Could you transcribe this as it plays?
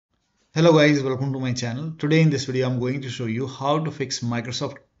Hello guys, welcome to my channel. Today in this video I'm going to show you how to fix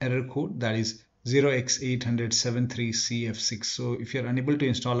Microsoft error code that is 0x80073CF6. So if you're unable to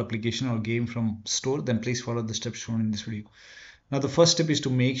install application or game from store, then please follow the steps shown in this video. Now the first step is to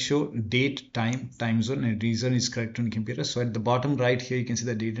make sure date, time zone and region is correct on the computer. So at the bottom right here you can see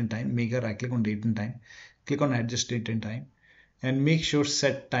the date and time. Make a right click on date and time. Click on adjust date and time. And make sure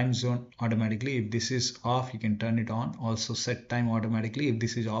set time zone automatically. If this is off, you can turn it on. Also set time automatically. If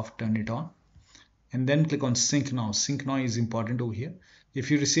this is off, turn it on. And then click on sync now. Sync now is important over here. If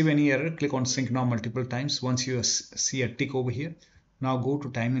you receive any error, click on sync now multiple times. Once you see a tick over here, now go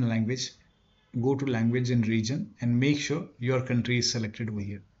to time and language, go to language and region and make sure your country is selected over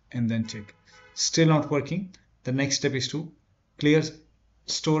here and then check. Still not working. The next step is to clear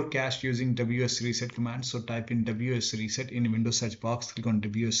store cache using wsreset command. So type in wsreset in Windows search box, click on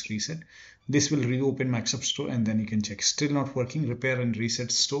wsreset. This will reopen Microsoft Store and then you can check. Still not working. Repair and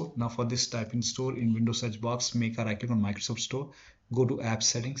reset store. Now for this, type in store in Windows search box, make a right click on Microsoft Store, go to app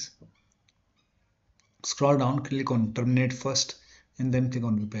settings, scroll down, click on terminate first and then click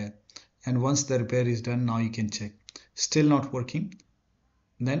on repair. And once the repair is done, now you can check. Still not working,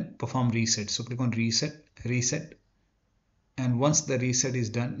 then perform reset. So click on reset, and once the reset is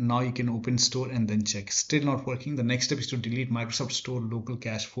done, now you can open store and then check. Still not working. The next step is to delete Microsoft Store local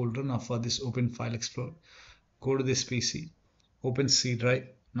cache folder. Now for this, open File Explorer, go to this PC, open C drive.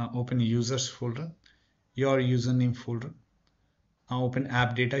 Now open users folder, your username folder. Now open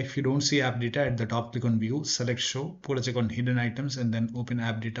AppData. If you don't see AppData, at the top click on view, select show, put a check on hidden items and then open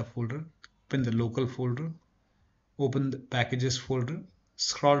AppData folder. Open the local folder, open the packages folder,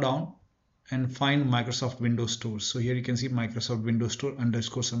 scroll down and find Microsoft Windows Store. So here you can see Microsoft Windows Store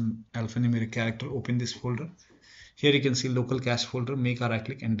underscore some alphanumeric character. Open this folder. Here you can see local cache folder. Make a right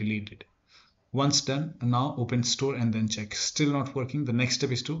click and delete it. Once done, now open store and then check. Still not working. The next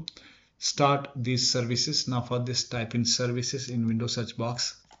step is to start these services. Now for this, type in services in Windows search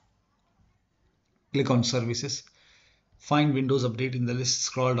box. Click on services. Find Windows Update in the list.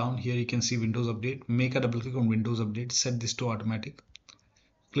 Scroll down. Here you can see Windows Update. Make a double click on Windows Update. Set this to automatic.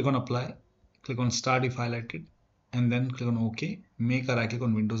 Click on apply. Click on start if highlighted and then click on OK. Make a right click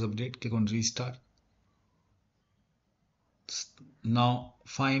on Windows Update. Click on restart. Now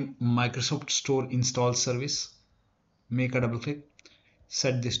find Microsoft Store install service. Make a double click.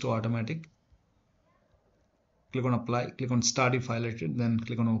 Set this to automatic. Click on apply. Click on start if highlighted. Then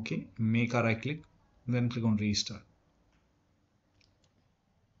click on OK. Make a right click. Then click on restart.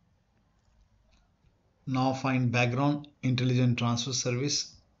 Now find background intelligent transfer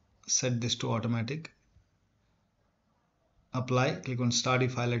service. Set this to automatic. Apply. Click on start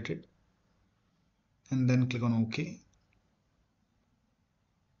if highlighted and then click on OK.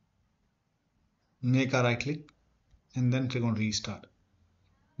 Make a right click and then click on restart.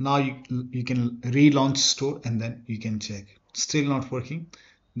 Now you can relaunch store and then you can check. Still not working.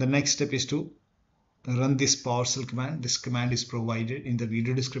 The next step is to run this Powershell command. This command is provided in the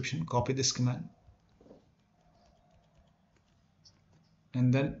video description. Copy this command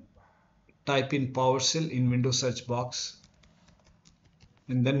and then type in Powershell in Windows search box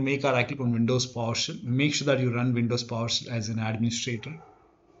and then make a right click on Windows PowerShell. Make sure that you run Windows PowerShell as an administrator.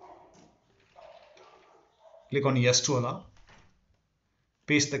 Click on yes to allow.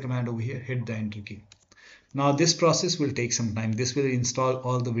 Paste the command over here, hit the enter key. Now this process will take some time. This will install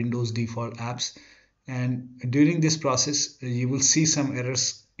all the Windows default apps, and during this process you will see some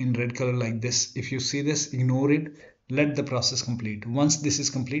errors in red color like this. If you see this, ignore it. Let the process complete. Once this is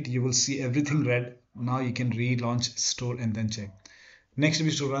complete, you will see everything red. Now you can relaunch store and then check. Next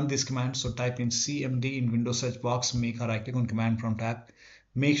is to run this command. So type in cmd in Windows search box, make a right click on command prompt tab.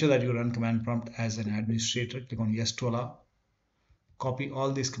 Make sure that you run command prompt as an administrator. Click on yes to allow. Copy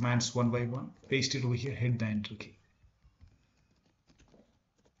all these commands one by one, paste it over here, hit the enter key.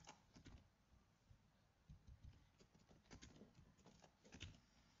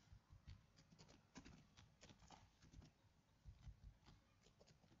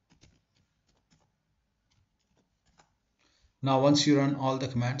 Now once you run all the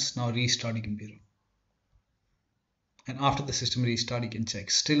commands, now restart your computer. And after the system restart, you can check.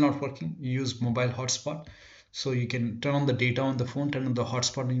 Still not working. Use mobile hotspot. So you can turn on the data on the phone, turn on the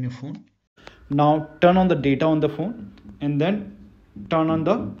hotspot in your phone. Now turn on the data on the phone and then turn on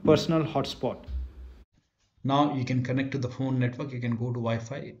the personal hotspot. Now you can connect to the phone network. You can go to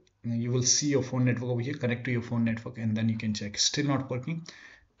Wi-Fi. You will see your phone network over here. Connect to your phone network and then you can check. Still not working.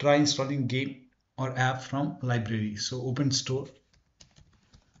 Try installing game or app from library. So open store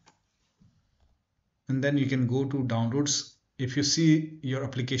and then you can go to downloads. if you see your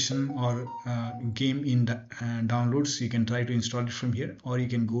application or game in downloads, you can try to install it from here, or you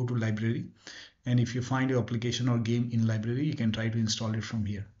can go to library, and if you find your application or game in library, you can try to install it from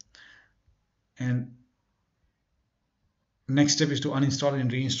here. And next step is to uninstall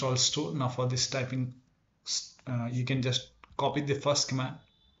and reinstall store. Now for this, type in you can just copy the first command.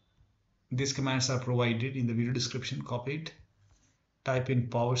 These commands are provided in the video description. Copy it, type in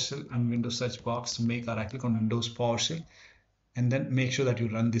PowerShell in Windows search box to make a right click on Windows PowerShell, and then make sure that you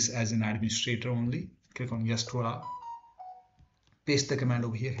run this as an administrator only. Click on yes to allow. Paste the command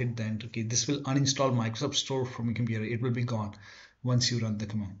over here, hit the enter key. This will uninstall Microsoft Store from your computer. It will be gone once you run the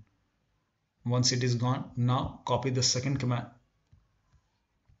command. Once it is gone, now copy the second command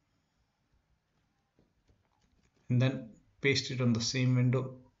and then paste it on the same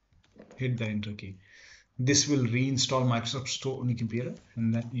window, hit the enter key. This will reinstall Microsoft Store on your computer,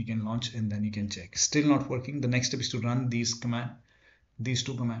 and then you can launch and then you can check. Still not working. The next step is to run these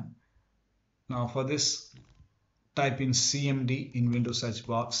two commands. Now for this, type in cmd in Windows search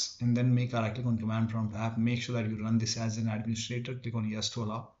box and then make a right click on command prompt app. Make sure that you run this as an administrator. Click on yes to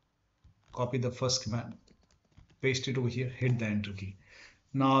allow. Copy the first command, paste it over here, hit the enter key.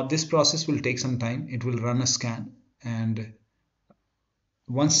 Now this process will take some time. It will run a scan, and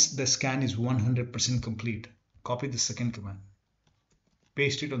once the scan is 100% complete, copy the second command,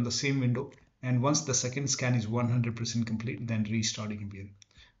 paste it on the same window, and once the second scan is 100% complete, then restart your computer.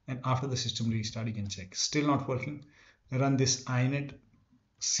 And after the system restart, you can check. Still not working. Run this inet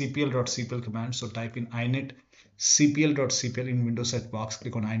cpl.cpl command. So type in inet cpl.cpl in Windows search box,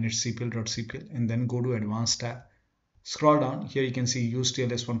 click on inet cpl.cpl and then go to advanced tab. Scroll down. Here you can see use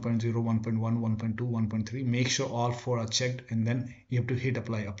TLS 1.0, 1.1, 1.2, 1.3. Make sure all 4 are checked, and then you have to hit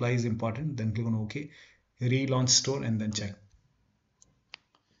apply. Apply is important. Then click on OK. Relaunch store and then check.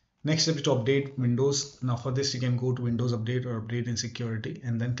 Next step is to update Windows. Now for this, you can go to Windows Update or Update in Security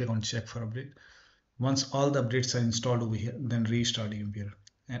and then click on check for update. Once all the updates are installed over here, then restart your computer.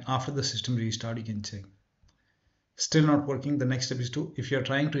 And after the system restart, you can check. Still not working. The next step is to, if you're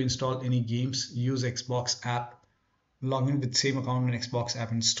trying to install any games, use Xbox app. Log in with same account in Xbox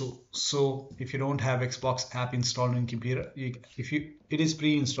app install. So if you don't have Xbox app installed on your computer, it is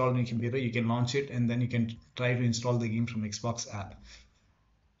pre-installed on your computer, you can launch it and then you can try to install the game from Xbox app.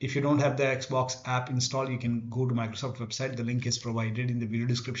 If you don't have the Xbox app installed, you can go to Microsoft website. The link is provided in the video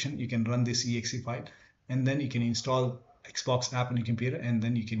description. You can run this exe file and then you can install Xbox app on your computer, and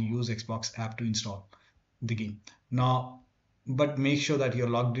then you can use Xbox app to install the game. Now, but make sure that you're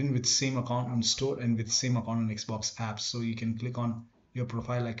logged in with same account on store and with same account on Xbox apps. So you can click on your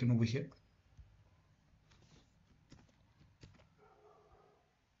profile icon over here.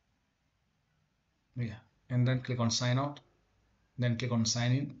 Yeah, and then click on sign out, then click on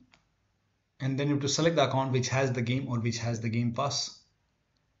sign in, and then you have to select the account which has the game or which has the game pass.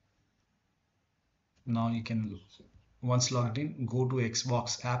 Now you can, once logged in, go to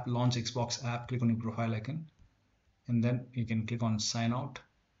Xbox app, launch Xbox app, click on your profile icon, and then you can click on sign out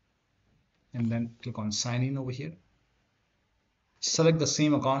and then click on sign in over here. Select the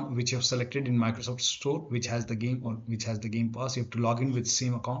same account which you have selected in Microsoft Store, which has the game or which has the game pass. You have to log in with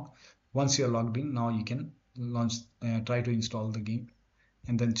same account. Once you are logged in, now you can launch, try to install the game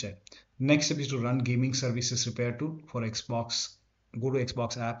and then check. Next step is to run gaming services repair tool for Xbox. Go to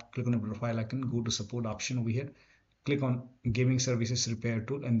Xbox app, click on the profile icon, go to support option over here, click on gaming services repair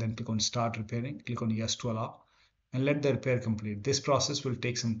tool and then click on start repairing. Click on yes to allow and let the repair complete. This process will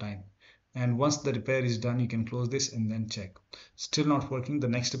take some time, and once the repair is done, you can close this and then check. Still not working. The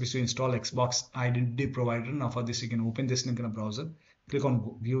next step is to install Xbox Identity Provider. Now for this, you can open this link in a browser, click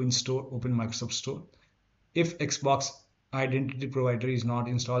on view in store, open Microsoft Store. If Xbox Identity Provider is not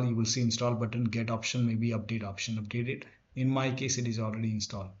installed, you will see install button, get option, maybe update option. Update it. In my case, it is already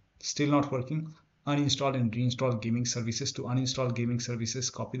installed. Still not working. Uninstall and reinstall gaming services. To uninstall gaming services,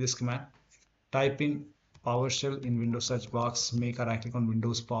 copy this command, type in PowerShell in Windows search box, make a right click on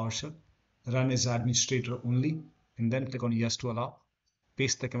Windows PowerShell, run as administrator only, and then click on yes to allow.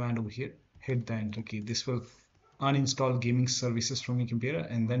 Paste the command over here, hit the enter key. This will uninstall gaming services from your computer.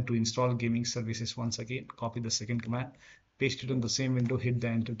 And then to install gaming services, once again, copy the second command, paste it on the same window, hit the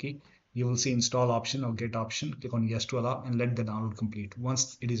enter key. You will see install option or get option. Click on yes to allow and let the download complete.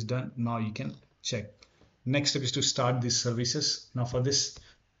 Once it is done, now you can check. Next step is to start these services. Now for this,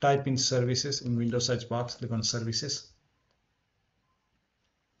 type in services in Windows search box, click on services.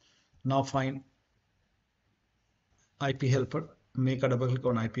 Now find IP helper, make a double click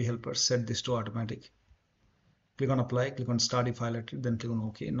on IP helper, set this to automatic. Click on apply, click on start if highlighted, then click on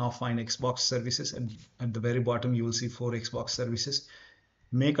OK. Now find Xbox services, and at the very bottom you will see 4 Xbox services.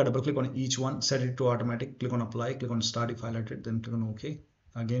 make a double click on each one, set it to automatic, click on apply, click on start if highlighted, then click on OK.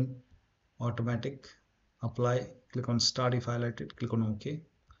 Again automatic, apply, click on start if highlighted, click on OK.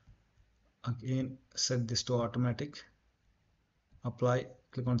 Again set this to automatic, apply,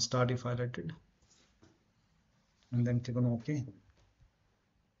 click on start if highlighted, and then click on OK.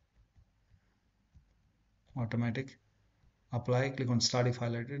 Automatic, apply, click on start if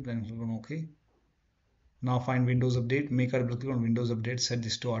highlighted, then click on OK. Now find Windows Update, make a double click on Windows Update, set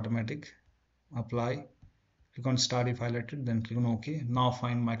this to automatic, apply, click on start if highlighted, then click on OK. Now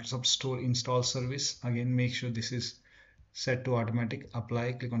find Microsoft Store install service, again make sure this is set to automatic,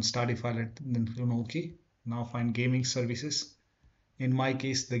 apply, click on start if highlighted, then click on OK. Now find gaming services. In my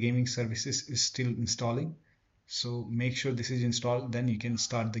case the gaming services is still installing, so make sure this is installed, then you can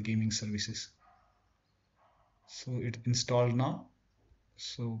start the gaming services. So it installed now,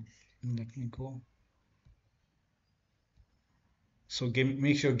 so let me go. So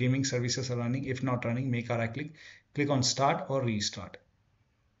make sure gaming services are running. If not running, make a right click on start or restart,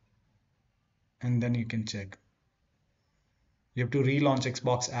 and then you can check. You have to relaunch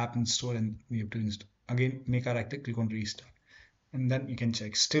Xbox app and store, and you have to install. Again make a right click on restart, and then you can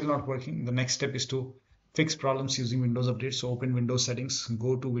check. Still not working. The next step is to fix problems using Windows Update. So open Windows settings,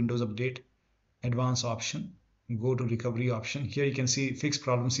 go to Windows Update, advanced option, go to recovery option. Here you can see fix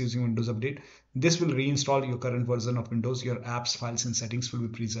problems using Windows Update. This will reinstall your current version of Windows. Your apps, files and settings will be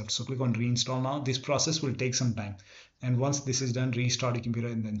preserved. So click on reinstall now. This process will take some time, and once this is done, restart your computer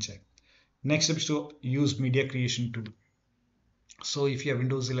and then check. Next step is to use media creation tool. So if you have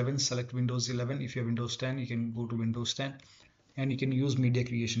Windows 11, select Windows 11. If you have Windows 10, you can go to Windows 10 and you can use media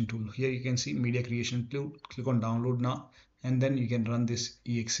creation tool. Here you can see media creation tool. Click on download now, and then you can run this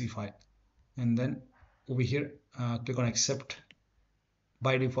exe file, and then over here click on accept.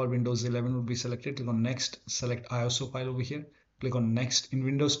 By default Windows 11 will be selected. Click on next, select ISO file over here, click on next. In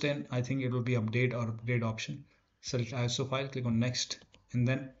Windows 10 I think it will be update or upgrade option. Select ISO file, click on next, and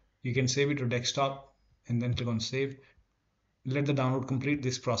then you can save it to desktop, and then click on save. Let the download complete.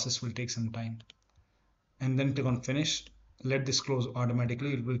 This process will take some time, and then click on finish. Let this close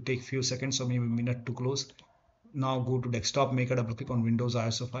automatically. It will take few seconds or maybe a minute to close. Now go to desktop, make a double click on Windows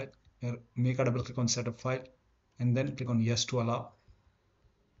ISO file, make a double click on setup file, and then click on yes to allow,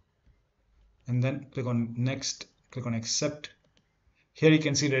 and then click on next, click on accept. Here you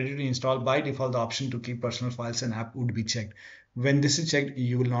can see ready to install. By default the option to keep personal files and app would be checked. When this is checked,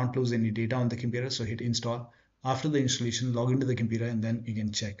 you will not lose any data on the computer, so hit install. After the installation, log into the computer and then you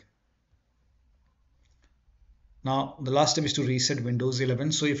can check. Now the last step is to reset Windows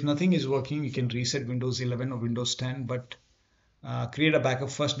 11. So if nothing is working, you can reset Windows 11 or Windows 10, but create a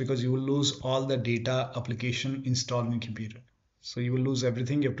backup first, because you will lose all the data application installed in your computer. So you will lose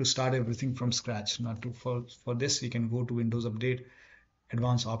everything. You have to start everything from scratch. Now for this you can go to Windows Update,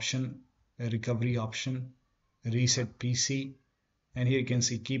 advanced option, recovery option, reset PC, and here you can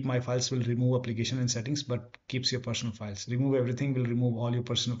see keep my files will remove application and settings but keeps your personal files. Remove everything will remove all your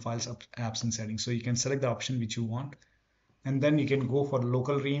personal files, apps and settings. So you can select the option which you want, and then you can go for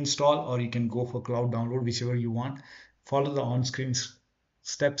local reinstall or you can go for cloud download, whichever you want. Follow the on-screen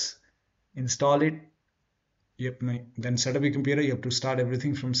steps, install it. Then set up your computer. You have to start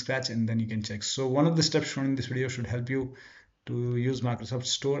everything from scratch, and then you can check. So one of the steps shown in this video should help you to use Microsoft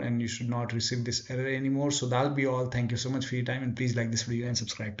Store, and you should not receive this error anymore. So that'll be all. Thank you so much for your time, and please like this video and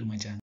subscribe to my channel.